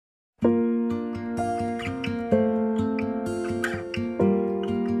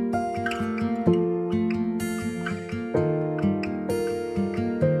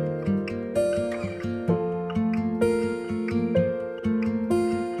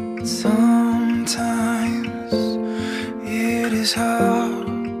Sometimes it is hard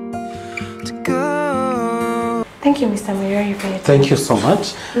to go. Thank you, Mr. Miriori, for your time. Thank you so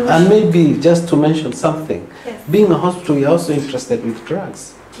much. And maybe just to mention something, Yes. being a hospital, we're also interested with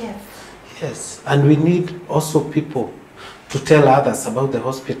drugs. Yes. Yes, and we need also people to tell others about the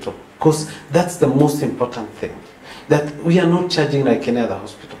hospital, because that's the most important thing. That we are not charging like any other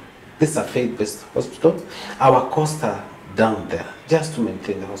hospital. This is a faith-based hospital. Our costs are down there just to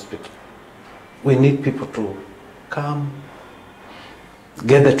maintain the hospital. We need people to come,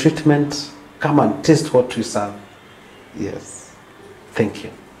 get the treatment, come and taste what we serve. Yes. Thank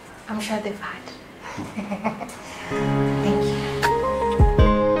you. I'm sure they've had. Thank you.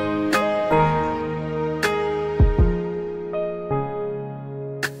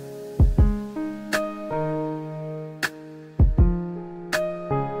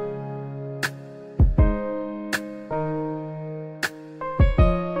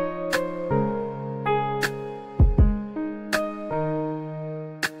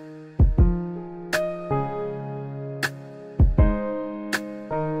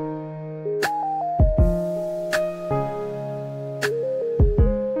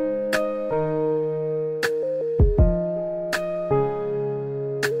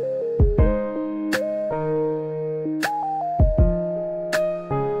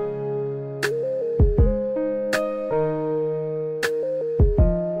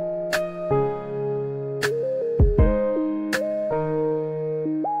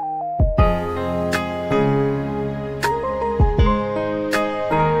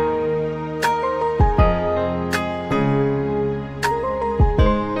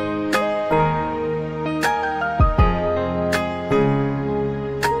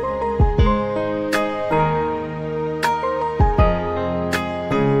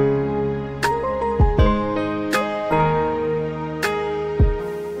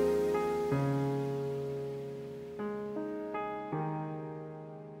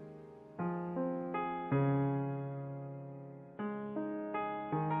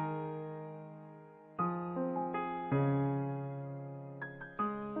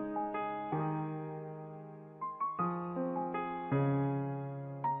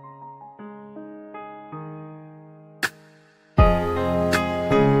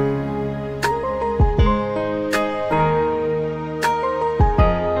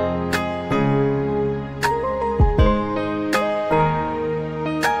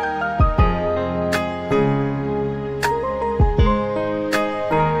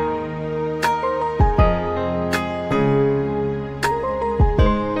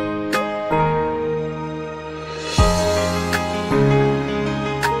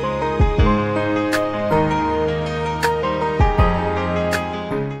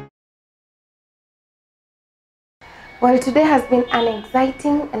 Well, today has been an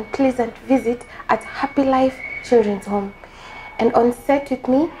exciting and pleasant visit at Happy Life Children's Home. And on set with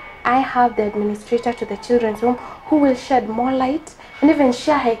me, I have the administrator to the children's home who will shed more light and even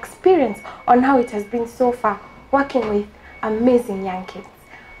share her experience on how it has been so far working with amazing young kids.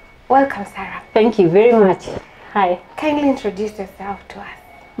 Welcome, Sarah. Thank you very much. Hi. Kindly introduce yourself to us.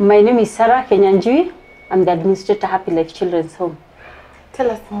 My name is Sarah Kenyanjui. I'm the administrator Happy Life Children's Home.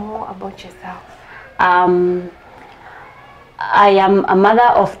 Tell us more about yourself. I am a mother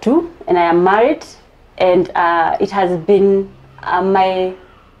of two and I am married, and it has been my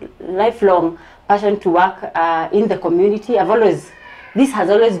lifelong passion to work in the community. This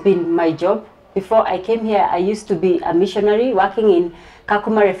has always been my job. Before I came here, I used to be a missionary working in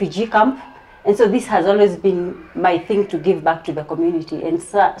Kakuma refugee camp, and so this has always been my thing to give back to the community, and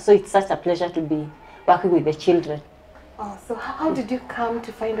so it's such a pleasure to be working with the children. Oh, so how did you come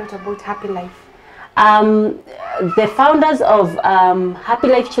to find out about Happy Life? The founders of Happy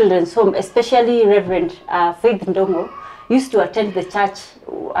Life Children's Home, especially Reverend Faith Ndongo, used to attend the church,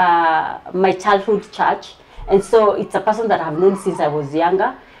 my childhood church, and so it's a person that I've known since I was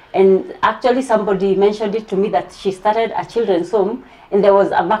younger. And actually somebody mentioned it to me that she started a children's home and there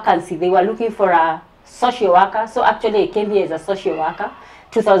was a vacancy. They were looking for a social worker, so actually I came here as a social worker.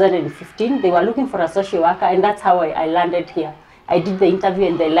 2015, they were looking for a social worker, and that's how I landed here. I did the interview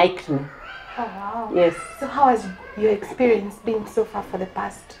and they liked me. Oh, wow. Yes. So how has your experience been so far for the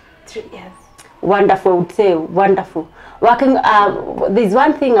past 3 years? Wonderful, I would say wonderful. Working, there's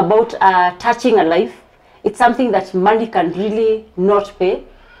one thing about touching a life. It's something that money can really not pay.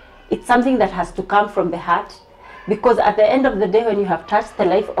 It's something that has to come from the heart, because at the end of the day, when you have touched the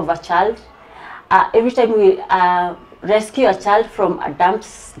life of a child, every time we rescue a child from a dump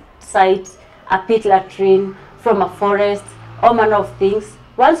site, a pit latrine, from a forest, all manner of things,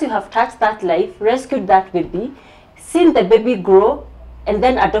 once you have touched that life, rescued that baby, seen the baby grow, and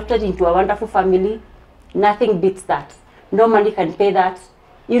then adopted into a wonderful family, nothing beats that. No money can pay that.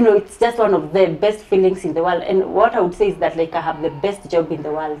 You know, it's just one of the best feelings in the world. And what I would say is that, like, I have the best job in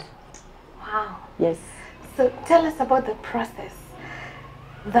the world. Wow. Yes. So tell us about the process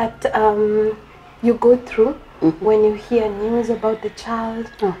that you go through when you hear news about the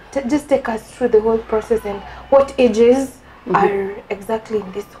child. Just take us through the whole process and what ages are exactly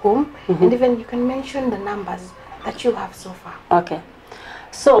in this home, and even you can mention the numbers that you have so far. Okay.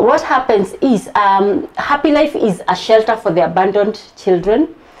 So what happens is Happy Life is a shelter for the abandoned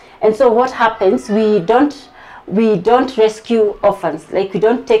children, and so what happens, we don't rescue orphans. Like, we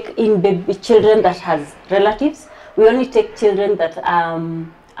don't take in baby children that has relatives. We only take children that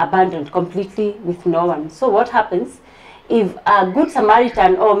abandoned completely with no one. So what happens, if a good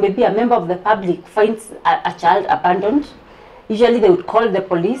Samaritan or maybe a member of the public finds a child abandoned, usually they would call the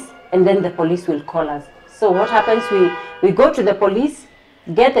police, and then the police will call us. So what happens, we go to the police,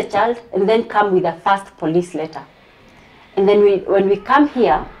 get the child, and then come with a first police letter. And then when we come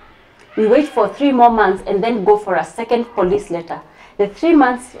here, we wait for 3 more months and then go for a second police letter. The 3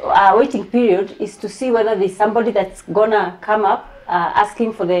 months waiting period is to see whether there's somebody that's gonna come up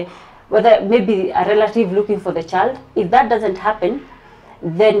asking for whether maybe a relative looking for the child. If that doesn't happen,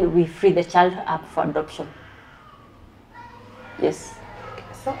 then we free the child up for adoption. Yes.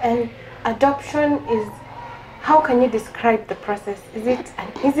 So, and adoption is, how can you describe the process? Is it an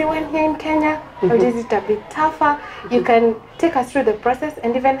easy one here in Kenya, or is it a bit tougher? You can take us through the process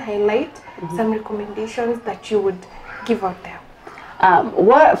and even highlight some recommendations that you would give out there.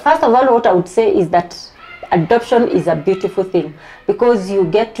 First of all, what I would say is that adoption is a beautiful thing, because you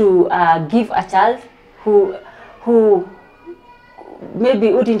get to give a child who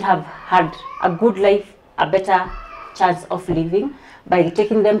maybe wouldn't have had a good life, a better chance of living by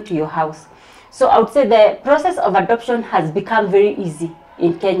taking them to your house. So I would say the process of adoption has become very easy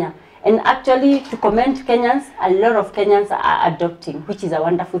in Kenya. And actually, to commend Kenyans, a lot of Kenyans are adopting, which is a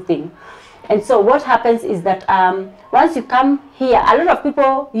wonderful thing. And so what happens is that once you come here, a lot of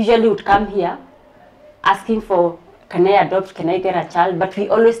people usually would come here asking for, can I adopt, can I get a child? But we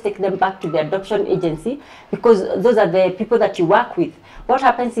always take them back to the adoption agency, because those are the people that you work with. What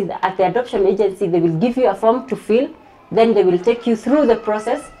happens is that at the adoption agency, they will give you a form to fill, then they will take you through the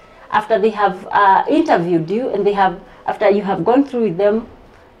process. After they have interviewed you, and after you have gone through with them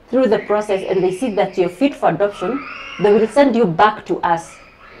through the process, and they see that you're fit for adoption, they will send you back to us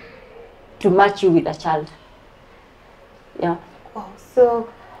to match you with a child. Yeah. Oh, so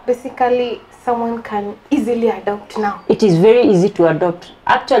basically someone can easily adopt now. It is very easy to adopt.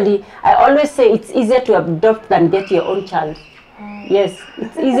 Actually, I always say it's easier to adopt than get your own child. Yes,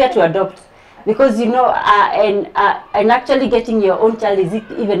 it's easier to adopt. Because, you know, and actually getting your own child is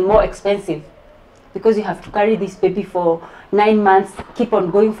even more expensive, because you have to carry this baby for 9 months, keep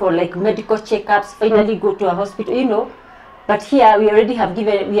on going for like medical checkups, finally go to a hospital, you know. But here we already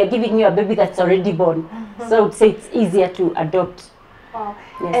we are giving you a baby that's already born. So I would say it's easier to adopt. Wow.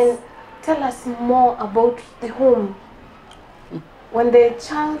 Yes. And tell us more about the home. When the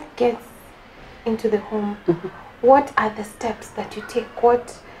child gets into the home, what are the steps that you take?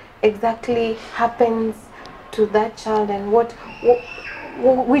 What exactly happens to that child, and which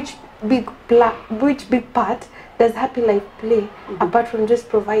big part does Happy Life play apart from just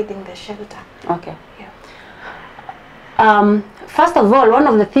providing the shelter? Okay. Yeah. First of all, one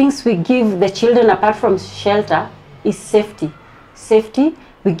of the things we give the children apart from shelter is safety. Safety,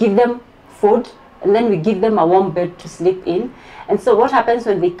 we give them food, and then we give them a warm bed to sleep in. And so what happens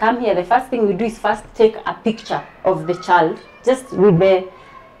when they come here, the first thing we do is first take a picture of the child, just with the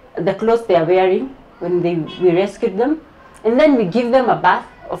clothes they are wearing when we rescued them, and then we give them a bath,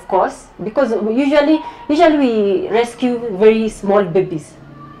 of course, because usually we rescue very small babies.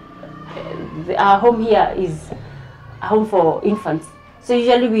 Our home here is a home for infants, so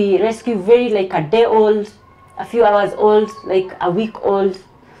usually we rescue very like a day old, a few hours old, like a week old,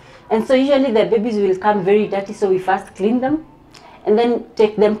 and so usually the babies will come very dirty, so we first clean them and then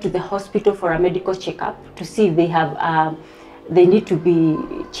take them to the hospital for a medical checkup to see if they have they need to be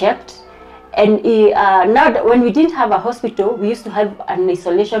checked. And now when we didn't have a hospital, we used to have an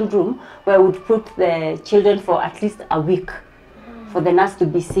isolation room where we would put the children for at least a week for the nurse to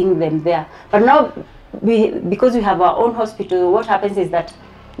be seeing them there. But now, because we have our own hospital, what happens is that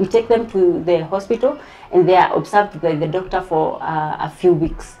we take them to the hospital and they are observed by the doctor for a few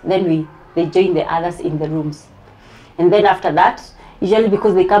weeks. Then they join the others in the rooms. And then after that, usually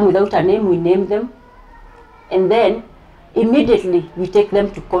because they come without a name, we name them. And then immediately we take them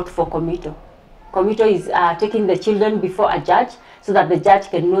to court for committal. Committal is taking the children before a judge so that the judge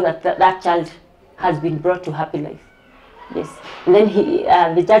can know that that child has been brought to Happy Life. Yes. And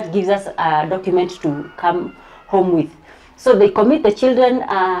then the judge gives us a document to come home with. So they commit the children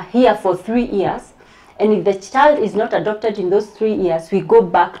here for 3 years. And if the child is not adopted in those 3 years, we go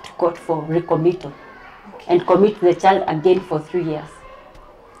back to court for recommittal and commit the child again for 3 years.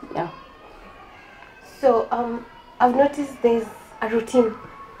 Yeah. So I've noticed there's a routine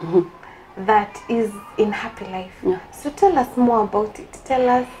that is in Happy Life. Yeah. So tell us more about it. Tell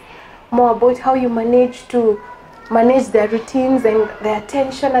us more about how you manage to manage their routines and their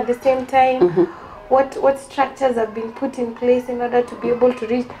attention at the same time. What structures have been put in place in order to be able to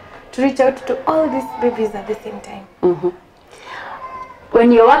reach out to all these babies at the same time?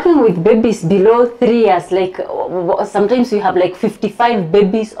 When you're working with babies below 3 years, like sometimes you have like 55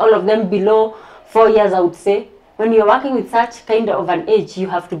 babies, all of them below 4 years, I would say. When you're working with such kind of an age, you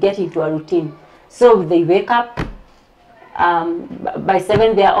have to get into a routine. So they wake up, by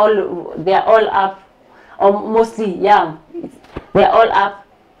 7 they are all up, or mostly, yeah, they're all up.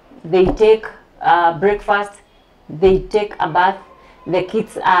 They take breakfast, they take a bath. The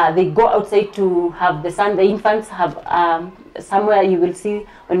kids, they go outside to have the sun. The infants have somewhere you will see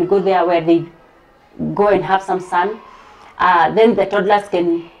when you go there where they go and have some sun. Then the toddlers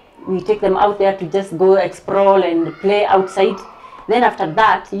we take them out there to just go explore and play outside. Then after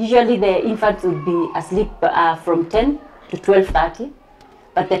that, usually the infants will be asleep from 10 to 12:30.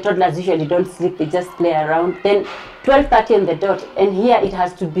 But the toddlers usually don't sleep, they just play around. Then 12:30 on the dot, and here it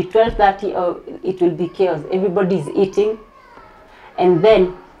has to be 12:30 or it will be chaos. Everybody is eating. And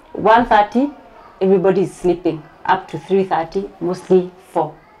then 1:30, everybody is sleeping up to 3:30, mostly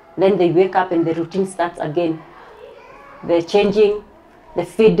 4. Then they wake up and the routine starts again. The changing, the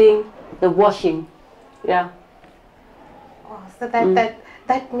feeding, the washing. Yeah. Oh, so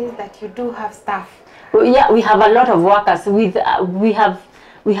that means that you do have staff. Well, yeah, we have a lot of workers. We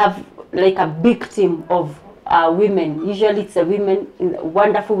have like a big team of women. Usually it's women,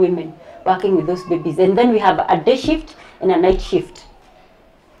 wonderful women working with those babies. And then we have a day shift and a night shift.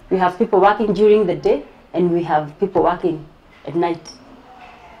 We have people working during the day and we have people working at night.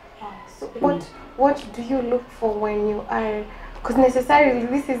 So what do you look for when you are, because necessarily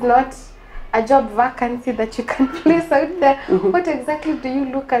this is not a job vacancy that you can place out there. What exactly do you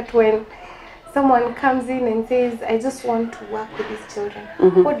look at when someone comes in and says, I just want to work with these children?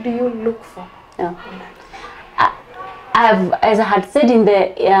 What do you look for? Yeah. As I had said in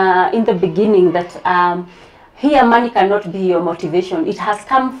the beginning, that here money cannot be your motivation. It has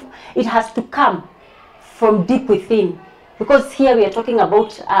to come from deep within, because here we are talking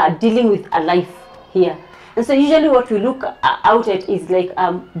about dealing with a life here. And so usually what we look out at is like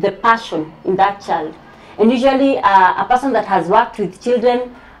the passion in that child. And usually a person that has worked with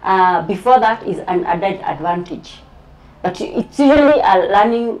children before that is an added advantage. But it's usually a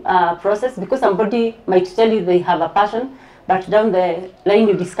learning process, because somebody might tell you they have a passion, but down the line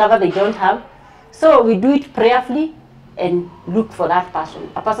you discover they don't have. So we do it prayerfully and look for that passion,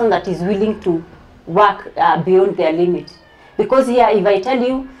 a person that is willing to work beyond their limit. Because here, if I tell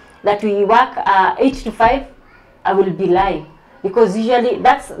you that we work 8 to 5, I will be lying. Because usually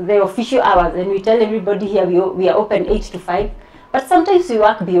that's the official hours, and we tell everybody here we are open 8 to 5. But sometimes we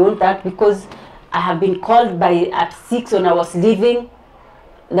work beyond that, because I have been called at 6 when I was leaving.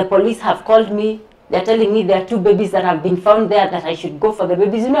 The police have called me. They're telling me there are 2 babies that have been found there, that I should go for the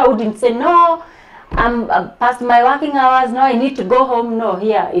babies. You know, I wouldn't say, no, I'm past my working hours, no, I need to go home. No,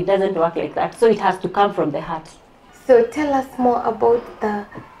 here it doesn't work like that. So it has to come from the heart. So tell us more about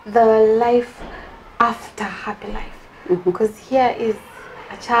the life after Happy Life. Because here is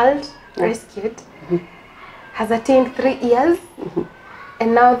a child rescued, has attained 3 years,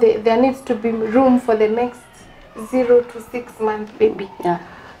 and now there needs to be room for the next 0 to 6 month baby. Yeah.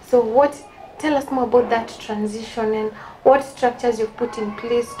 So tell us more about that transition, and what structures you've put in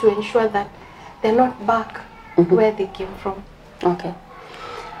place to ensure that they're not back where they came from. Okay.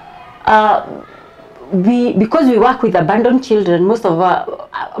 Because we work with abandoned children, most of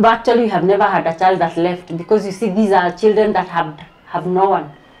actually we have never had a child that left, because you see these are children that have no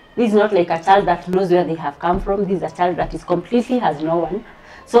one. This is not like a child that knows where they have come from. This is a child that is completely has no one.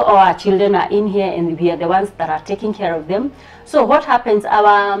 So our children are in here and we are the ones that are taking care of them. So what happens,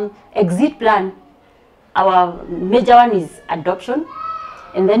 our exit plan, our major one is adoption,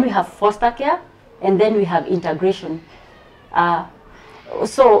 and then we have foster care, and then we have integration.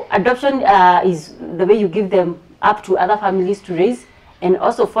 So adoption is the way you give them up to other families to raise, and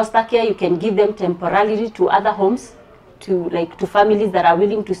also foster care, you can give them temporarily to other homes, to families that are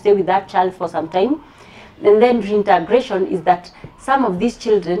willing to stay with that child for some time. And then reintegration is that some of these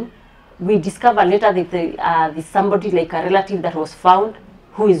children, we discover later that there's somebody like a relative that was found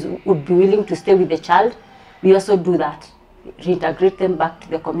who would be willing to stay with the child. We also do that. reintegrate them back to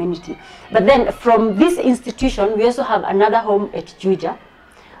the community. But then from this institution, we also have another home at Juja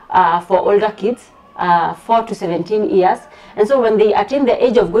for older kids, 4 to 17 years. And so when they attain the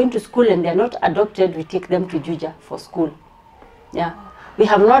age of going to school and they're not adopted, we take them to Juja for school. Yeah, we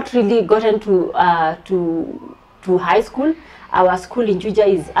have not really gotten to high school. Our school in Juja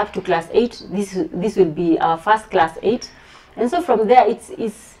is up to class 8. This will be our first class 8. And so from there, it's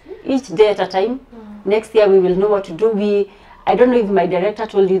each day at a time. Next year we will know what to do. I don't know if my director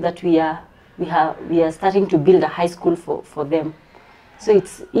told you that we are starting to build a high school for them. So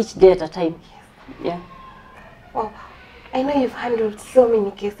it's each day at a time. Yeah. Well, I know you've handled so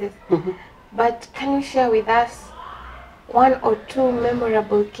many cases, but can you share with us 1 or 2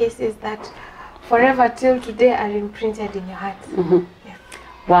 memorable cases that forever till today are imprinted in your heart? Yes.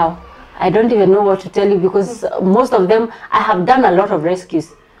 Wow. I don't even know what to tell you, because most of them, I have done a lot of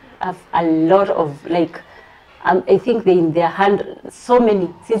rescues. I think they in their hand, so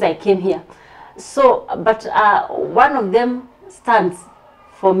many since I came here. So, but one of them stands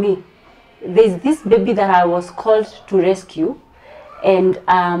for me. There's this baby that I was called to rescue, and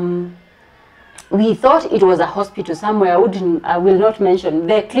we thought it was a hospital somewhere. I will not mention.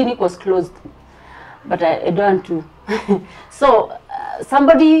 The clinic was closed, but I don't want to. So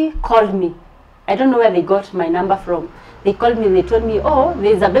somebody called me. I don't know where they got my number from. They called me and they told me, oh,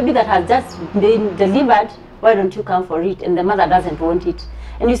 there's a baby that has just been delivered. Why don't you come for it? And the mother doesn't want it.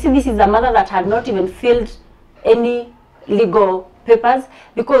 And you see, this is a mother that had not even filled any legal papers,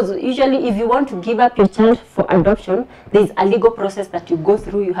 because usually if you want to give up your child for adoption, there's a legal process that you go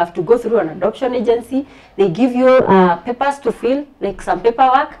through. You have to go through an adoption agency. They give you papers to fill, like some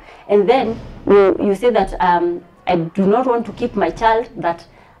paperwork, and then you say that I do not want to keep my child, that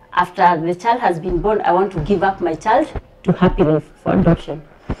after the child has been born, I want to give up my child to Happy Life for adoption.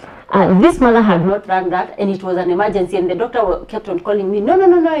 This mother had not done that, and it was an emergency, and the doctor kept on calling me, no,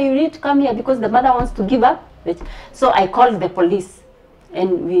 you need to come here because the mother wants to give up. So I called the police,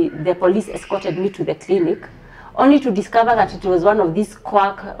 and the police escorted me to the clinic, only to discover that it was one of these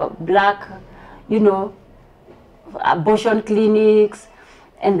quack, black, abortion clinics,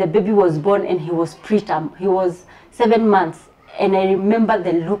 and the baby was born and he was preterm. He was 7 months, and I remember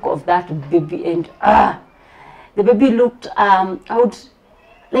the look of that baby, and the baby looked out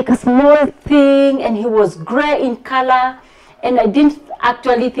like a small thing, and he was gray in color. And I didn't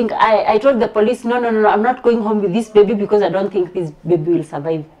actually think, I told the police, no, I'm not going home with this baby because I don't think this baby will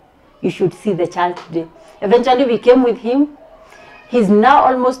survive. You should see the child today. Eventually we came with him. He's now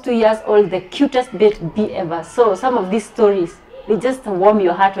almost 2 years old, the cutest baby ever. So some of these stories, they just warm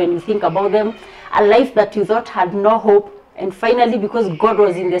your heart when you think about them. A life that you thought had no hope, and finally, because God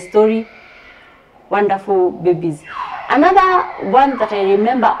was in the story, wonderful babies. Another one that I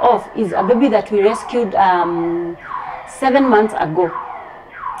remember of is a baby that we rescued 7 months ago.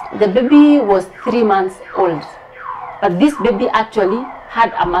 The baby was 3 months old, but this baby actually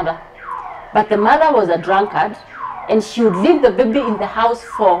had a mother. But the mother was a drunkard, and she would leave the baby in the house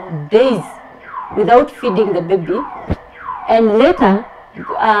for days without feeding the baby. And later,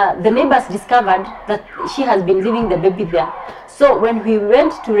 the neighbors discovered that she has been leaving the baby there. So when we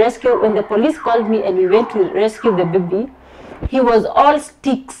went to rescue, when the police called me and we went to rescue the baby, he was all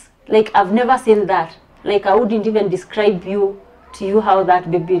sticks. Like, I've never seen that. Like, I wouldn't even describe to you how that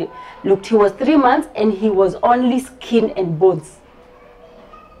baby looked. He was 3 months and he was only skin and bones.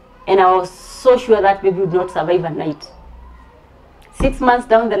 And I was so sure that baby would not survive a night. 6 months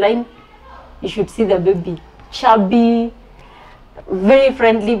down the line, you should see the baby. Chubby, very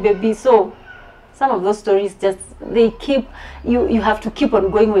friendly baby. So some of those stories, just, they keep, you have to keep on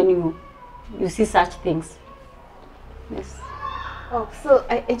going when you see such things. Yes. Oh, so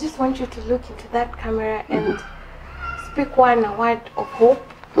I just want you to look into that camera and speak a word of hope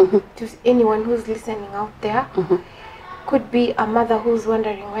to anyone who's listening out there. Could be a mother who's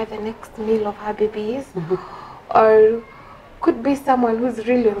wondering where the next meal of her baby is, or could be someone who's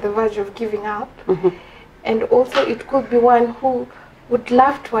really on the verge of giving up, and also it could be one who would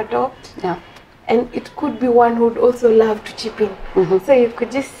love to adopt, and it could be one who would also love to chip in. So you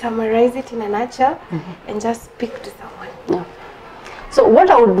could just summarize it in a nutshell and just speak to someone. So what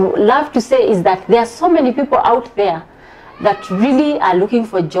I would love to say is that there are so many people out there that really are looking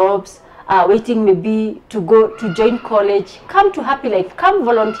for jobs, waiting maybe to join college. Come to Happy Life, come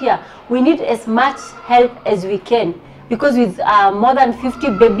volunteer. We need as much help as we can, because with more than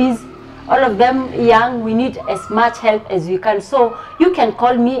 50 babies, all of them young, we need as much help as we can. So you can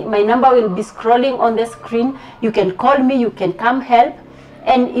call me, my number will be scrolling on the screen. You can call me, you can come help.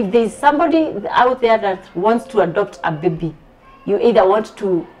 And if there's somebody out there that wants to adopt a baby, you either want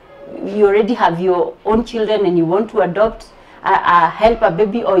to, you already have your own children and you want to adopt, help a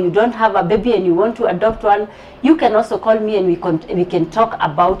baby, or you don't have a baby and you want to adopt one, you can also call me and we can talk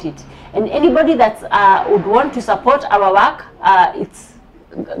about it. And anybody that would want to support our work, it's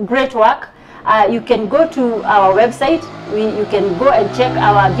great work. You can go to our website, you can go and check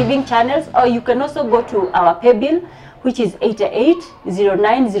our giving channels, or you can also go to our pay bill, which is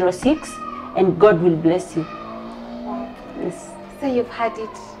 880906, and God will bless you. Yes. So you've had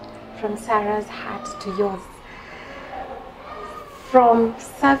it from Sarah's heart to yours. From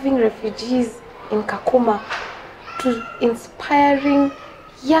serving refugees in Kakuma to inspiring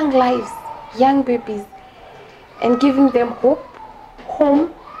young lives, young babies, and giving them hope,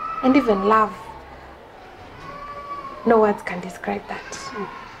 home, and even love. No words can describe that.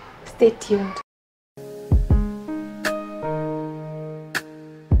 Stay tuned.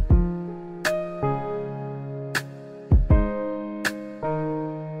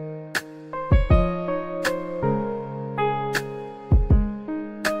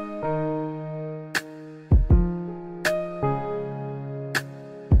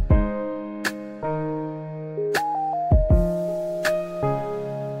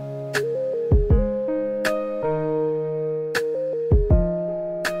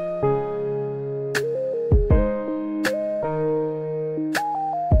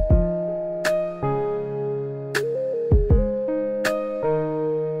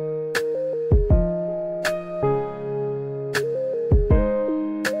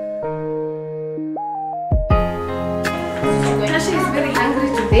 Tasha is very hungry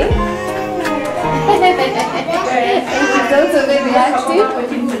today. And she's also very active.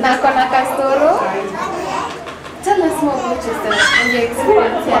 Nakona Castoro. Tell us more about yourself and your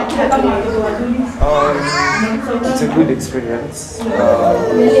experience here at Catholic. It's a good experience.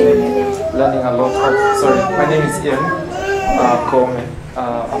 Learning a lot. Sorry, my name is Ian Kome.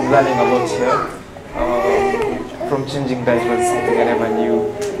 I'm learning a lot here. From changing diapers, something I never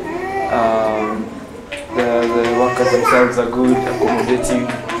knew. The workers themselves are good, accommodating.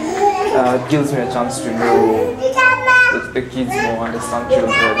 It gives me a chance to know the kids more, understand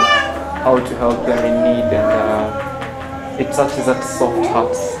children, how to help them in need, and it touches that soft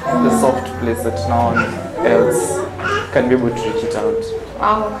heart, the soft place that no one else can be able to reach it out.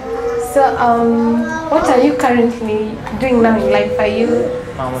 Wow. So, what are you currently doing now in life? Are you?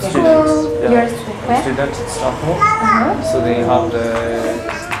 I'm a student. You're a student. Where? Student at Strathmore. So they have the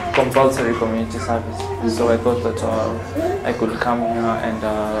compulsory community service. So I thought that I could come here and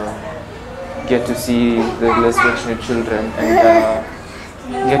get to see the less fortunate children and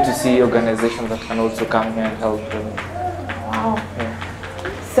get to see organizations that can also come here and help them. Wow. Yeah.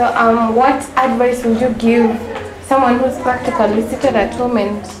 So, what advice would you give someone who's practically seated at home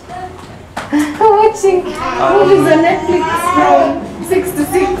and watching movies on Netflix from 6 to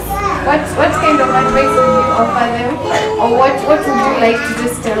 6? What kind of advice would you offer them, or what would you like to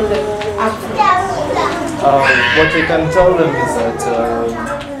just tell them upfront? What I can tell them is that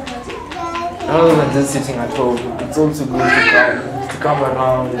rather than just sitting at home, it's also good to come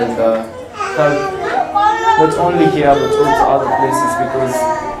around and help, not only here but also other places, because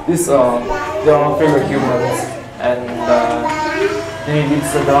they are fellow humans, and maybe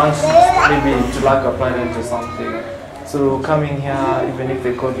it's the ones maybe to lack a parent or something. So coming here, even if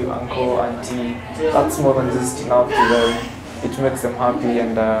they call you uncle, auntie, that's more than just enough to them. It makes them happy,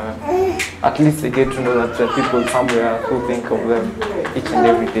 and at least they get to know that there are people somewhere who think of them each and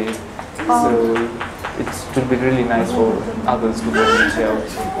every day. So it would be really nice for others to go and reach out.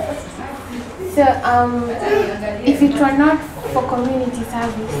 So, if it were not for community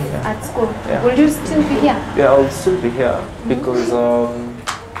service at school, would you still be here? Yeah, I'll still be here because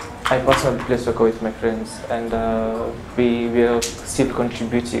I personally play soccer with my friends, and we are still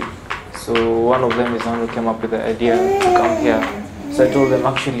contributing. So one of them is the one who came up with the idea to come here. So I told them,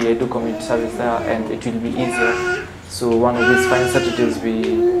 actually I do community service there and it will be easier. So one of these fine Saturdays,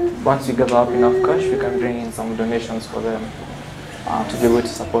 once we gather up enough cash, we can bring in some donations for them to be able to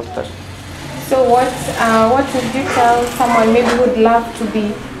support that. So what would you tell someone maybe who would love to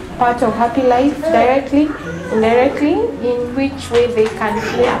be part of Happy Life directly, indirectly, in which way they can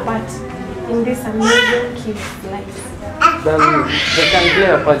play a part in this amazing kids' life? They can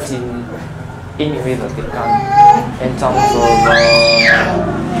play a part in any way that they can, in terms of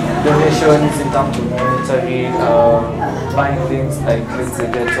donations, in terms of monetary, buying things like, let's say,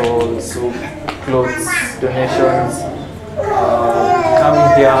 Dettol, soup, clothes, donations, coming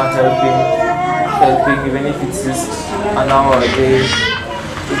here, helping, even if it's just an hour a day.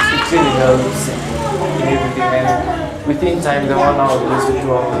 It really helps in everything, and within time the 1 hour goes to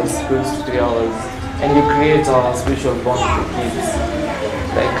 2 hours, goes to 3 hours, and you create a special bond with the kids.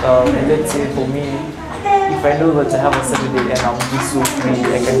 Like let's say for me, if I know that I have a Saturday and I'm just so free,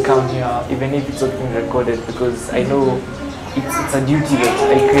 I can come here, even if it's not being recorded, because I know it's a duty that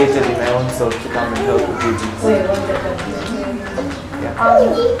I created in my own self to come and help with duties.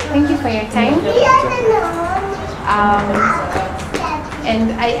 Thank you for your time.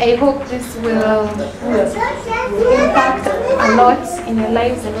 And I hope this will impact a lot in your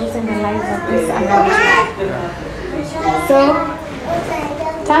lives and also in the lives of this adult. So,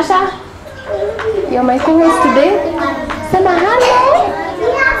 Tasha, you're my co-host today. Say hello.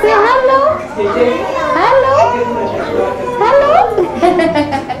 Say hello. Hello. Hello.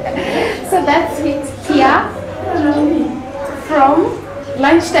 So that's it here from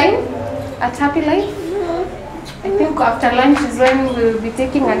lunchtime at Happy Life. I think after lunch is when we'll be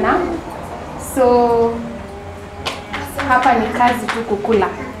taking a nap. So hapa ni kazi tu kukula.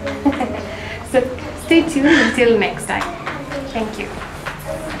 So stay tuned until next time. Thank you.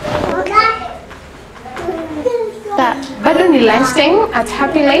 Bado ni lunchtime at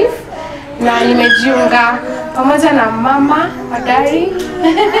Happy Life na nimejiunga pamoja na mama Madari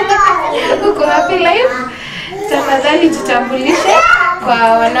huko Happy Life. Tafadhali jitambulishe kwa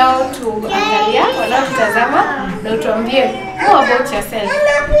wanaotuangalia, wanaotutazama na utuambie more about yourself.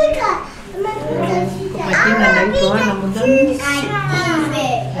 Kwa majina naitwa Ana Mudhani.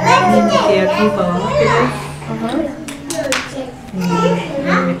 Mimi ni caregiver wa Happy Life.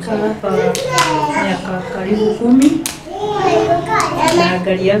 Nimekaa hapa miaka karibu 10.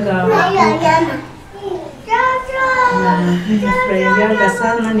 Naangaliaga na nimefurahiaga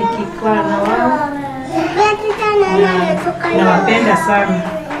sana nikikaa na wao. Nawapenda sana.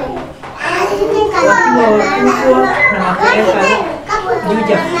 Wakiwa wakubwa nawapeleka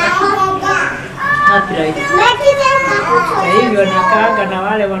Juja Happy Life. Kwa hivyo nakaaga na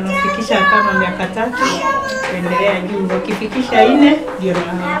wale wanaofikisha kama miaka 3 kuendelea juu. Wakifikisha 4 ndio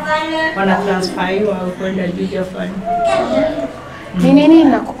wanatransferiwa kwenda Juja Fund. Ni nini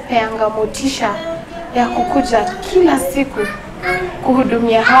inakupeanga motisha ya kukuja kila siku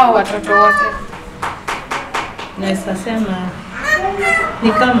kuhudumia hawa watoto wote? Naweza sema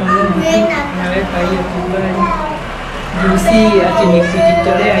ni kama Mungu naweka hiyo kibali. Juu si ati ni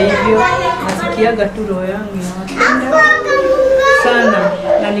kujitolea hivyo, nasikiaga tu roho yangu inawapenda sana,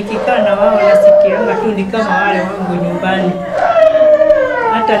 na nikikaa na wao nasikiaga tu ni kama wale wangu nyumbani.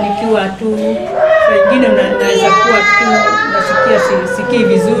 Hata nikiwa tu wengine naweza kuwa tu nasikia sikii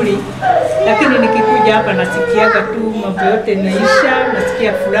vizuri, lakini nikikuja hapa nasikiaga tu mambo yote naisha,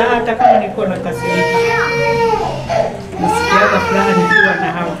 nasikia furaha hata kama niko na kasirika. Nasikiaga furaha nikiwa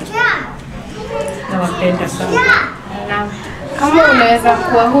na hao. Nawapenda sana. Kama unaweza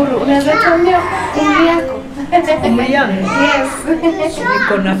kuwa huru, unaweza tuambia umri yako? Umri yangu? Yes.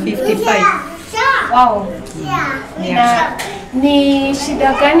 Niko na 55. Wow. Na ni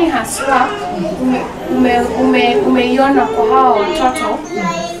shida gani haswa umeiona kwa hawa watoto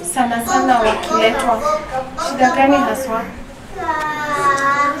sana sana wakiletwa? Shida gani haswa?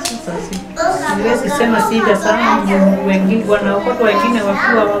 Siwezi sema shida sana, wengine wanaokotwa, wengine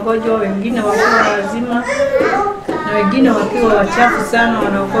wakiwa wagonjwa, wengine wakiwa wazima, na wengine wakiwa wachafu sana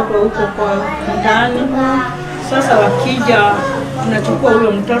wanaokotwa huko kwa mtaani. Sasa wakija unachukua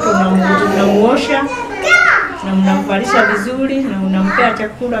huyo mtoto unamuosha na unamvalisha vizuri na unampea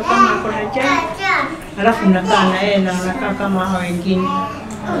chakula kama ako na njaa, alafu unakaa na yeye na unakaa kama hao wengine.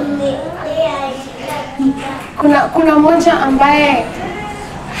 Kuna mmoja ambaye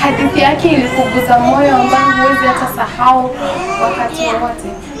hadithi yake ilikuguza moyo ambaye huwezi hata sahau wakati wote?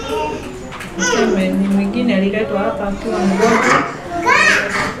 Niseme ni mwingine aliletwa hapa akiwa mgonjwa.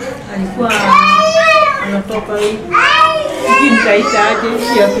 Alikuwa anatoka hivi. Hivi nitaita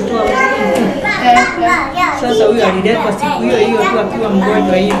aje ya kutoa mtoto. Sasa huyu aliletwa siku hiyo hiyo tu akiwa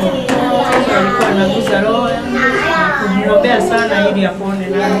mgonjwa hivyo. Sasa alikuwa anaguza roho na kumwombea sana ili apone,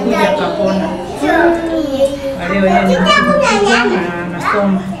 na alikuja akapona. Leo yeye ni mtu mkubwa na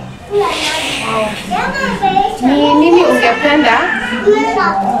anasoma. Ni nini ungependa,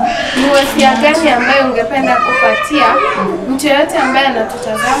 ni wasia gani ambayo ungependa kupatia mtu yote ambaye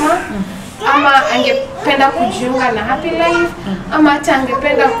anatutazama ama angependa kujiunga na Happy Life ama hata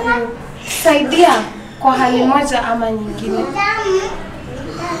angependa kusaidia kwa hali moja ama nyingine?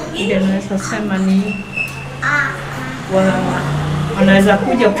 Ile naweza sema ni wanaweza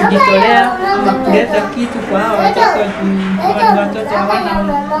kuja kujitolea ama kuleta kitu kwa hao watoto hawana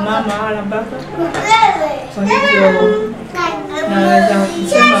mama wala baba. Kwa hivyo naweza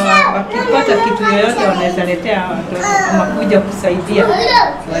kusema wakipata kitu yoyote wanaweza letea watoto ama kuja kusaidia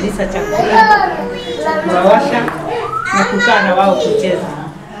kuwalisha chakula, kuwawasha na kukaa na wao kucheza.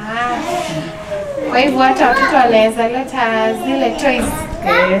 Kwa hivyo hata watoto wanaweza leta zile toys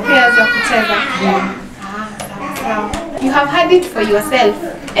pia za kucheza. Now, you have had it for yourself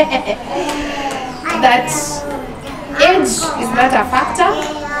that age is not a factor,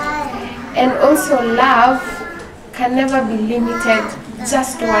 and also love can never be limited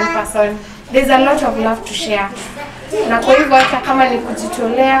just to one person. There's a lot of love to share. Na kwa hivyo hata kama ni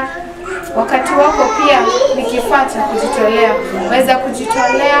kujitolea, wakati wako pia ni kifaa cha kujitolea. Waweza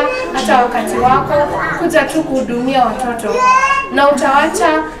kujitolea hata wakati wako kuja tu kuhudumia watoto na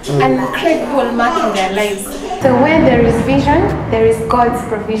utawacha an incredible mark in their lives. So where there is vision, there is God's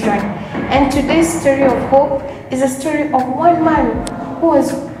provision. And today's story of hope is a story of one man who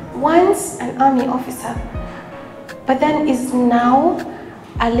was once an army officer, but then is now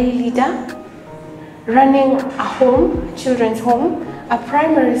a lay leader, running a home, a children's home, a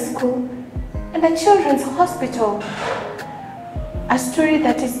primary school, and a children's hospital. A story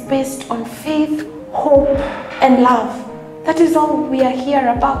that is based on faith, hope, and love. That is all we are here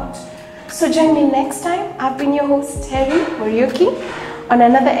about. So join me next time. I've been your host, Terry Muriuki, on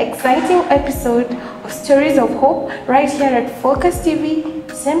another exciting episode of Stories of Hope, right here at Focus TV.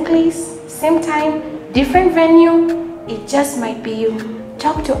 Same place, same time, different venue. It just might be you.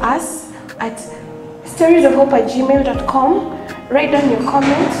 Talk to us at storiesofhope@gmail.com. Write down your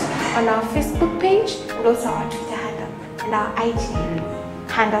comments on our Facebook page and also our Twitter handle and our IG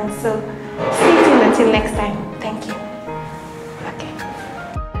handle. So stay tuned until next time. Thank you.